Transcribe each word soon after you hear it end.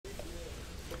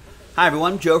Hi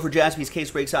everyone, Joe for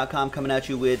JaspysCaseBreaks.com coming at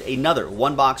you with another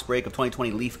one-box break of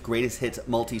 2020 Leaf Greatest Hits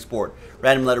Multi-Sport.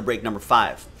 Random letter break number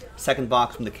 5. Second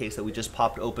box from the case that we just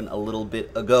popped open a little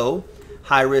bit ago.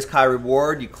 High risk, high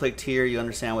reward. You clicked here, you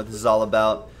understand what this is all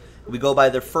about. We go by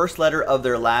the first letter of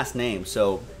their last name.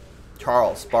 So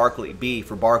Charles, Barkley, B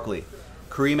for Barkley.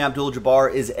 Kareem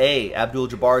Abdul-Jabbar is A,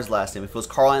 Abdul-Jabbar's last name. If it was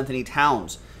Karl Anthony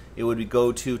Towns, it would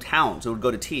go to Towns. It would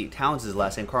go to T. Towns is his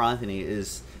last name. Karl Anthony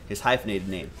is his hyphenated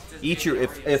name.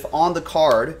 If on the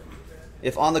card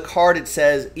it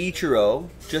says Ichiro,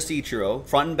 just Ichiro,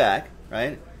 front and back,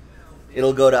 right?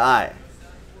 It'll go to I.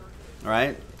 All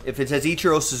right? If it says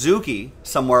Ichiro Suzuki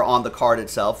somewhere on the card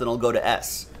itself, then it'll go to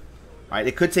S. All right?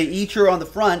 It could say Ichiro on the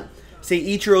front, say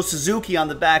Ichiro Suzuki on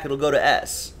the back, it'll go to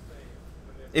S.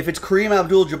 If it's Kareem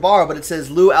Abdul-Jabbar, but it says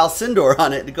Lou Alcindor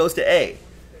on it, it goes to A.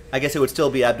 I guess it would still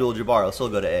be Abdul-Jabbar. It'll still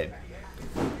go to A.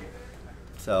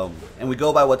 So, and we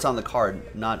go by what's on the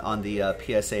card, not on the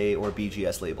PSA or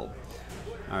BGS label.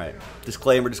 All right.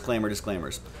 Disclaimer, disclaimer,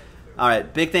 disclaimers. All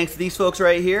right. Big thanks to these folks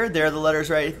right here. There are the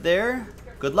letters right there.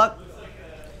 Good luck.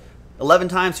 11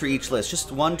 times for each list.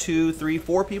 Just 1, 2, 3,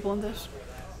 4 people in this?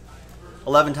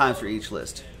 11 times for each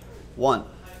list. 1,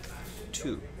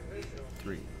 2,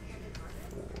 3,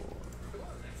 4,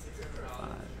 5,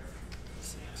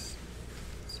 6, 7.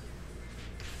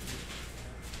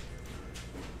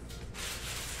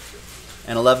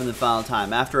 And 11 the final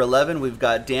time. After 11, we've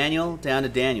got Daniel down to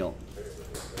Daniel.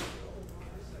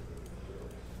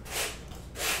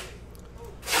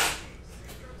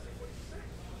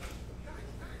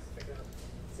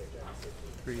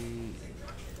 Three,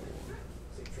 4,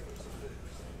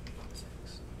 5,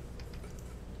 6.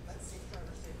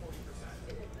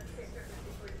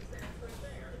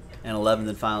 And 11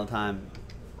 the final time.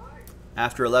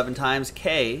 After 11 times,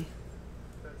 K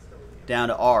down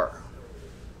to R.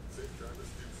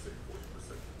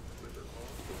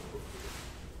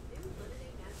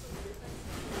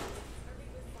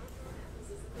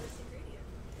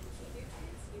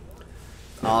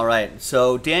 All right,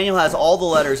 so Daniel has all the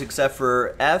letters except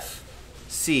for F,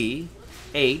 C,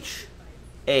 H,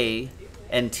 A,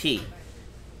 and T.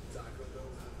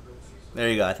 There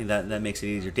you go. I think that makes it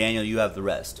easier. Daniel, you have the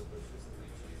rest.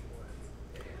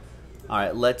 All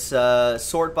right, let's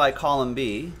sort by column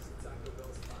B,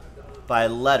 by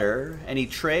letter. Any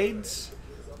trades?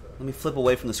 Let me flip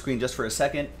away from the screen just for a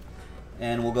second,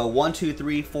 and we'll go 1, 2,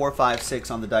 3, 4, 5,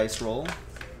 6 on the dice roll.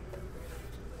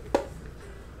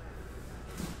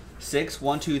 6,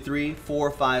 1, 2, 3,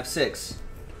 4, 5, 6.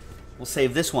 We'll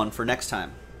save this one for next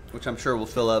time, which I'm sure we'll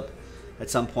fill up at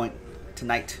some point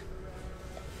tonight.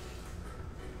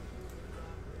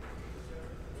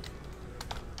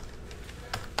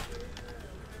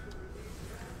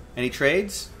 Any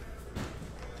trades?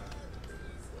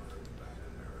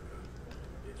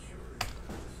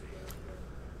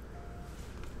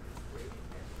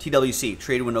 TWC,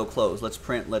 trade window closed. Let's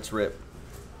print, let's rip.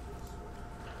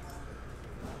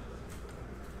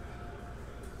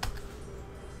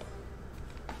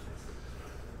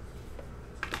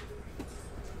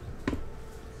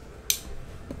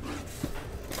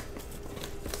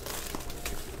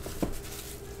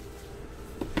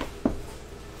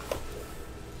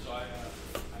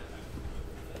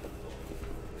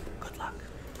 Good luck.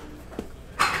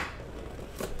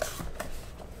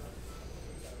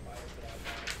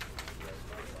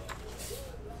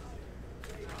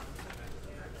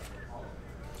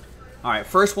 All right,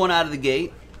 first one out of the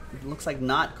gate, it looks like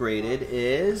not graded,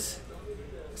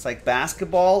 looks like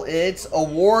basketball. It's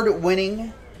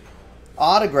award-winning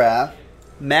autograph,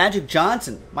 Magic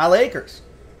Johnson, my Lakers.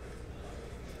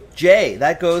 J,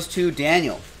 that goes to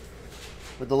Daniel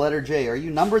with the letter J. Are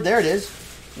you numbered? There it is.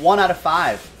 1 out of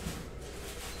 5.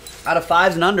 Out of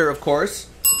 5s and under, of course.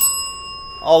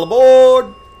 All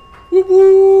aboard. Whoop,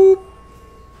 whoop.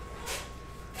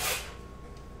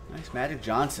 Nice Magic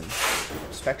Johnson.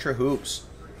 Spectra Hoops.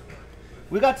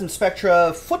 We got some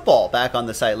Spectra football back on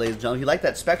the site, ladies and gentlemen. If you like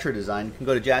that Spectra design, you can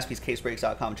go to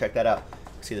JaspysCaseBreaks.com and check that out.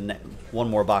 See the one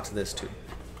more box of this, too.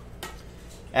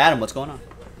 Adam, what's going on?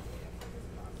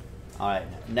 All right,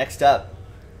 next up,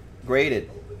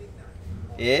 graded.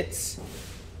 It's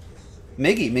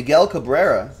Miguel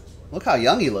Cabrera. Look how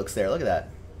young he looks there. Look at that.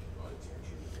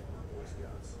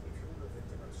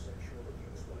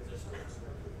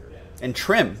 And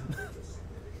trim.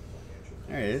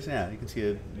 There he is. Yeah, you can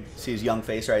see his young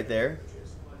face right there.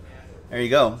 There you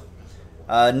go.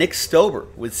 Nick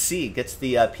Stober with C gets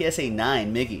the PSA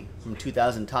 9 Miggy from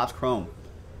 2000 Topps Chrome.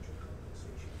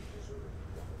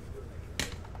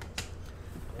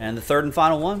 And the third and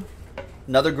final one,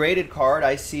 another graded card.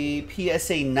 I see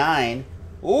PSA 9.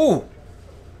 Ooh!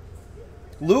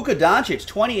 Luka Doncic,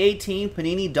 2018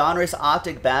 Panini Donruss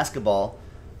Optic Basketball.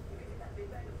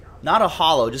 Not a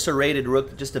hollow, just a rated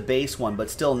rook, just a base one, but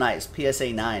still nice.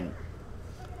 PSA 9.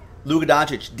 Luka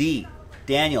Doncic, D.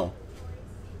 Daniel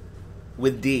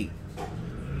with D.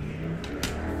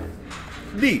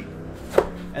 D.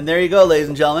 And there you go, ladies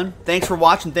and gentlemen. Thanks for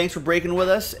watching. Thanks for breaking with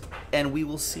us. And we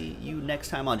will see you next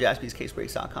time on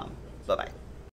jaspyscasebreaks.com. Bye-bye.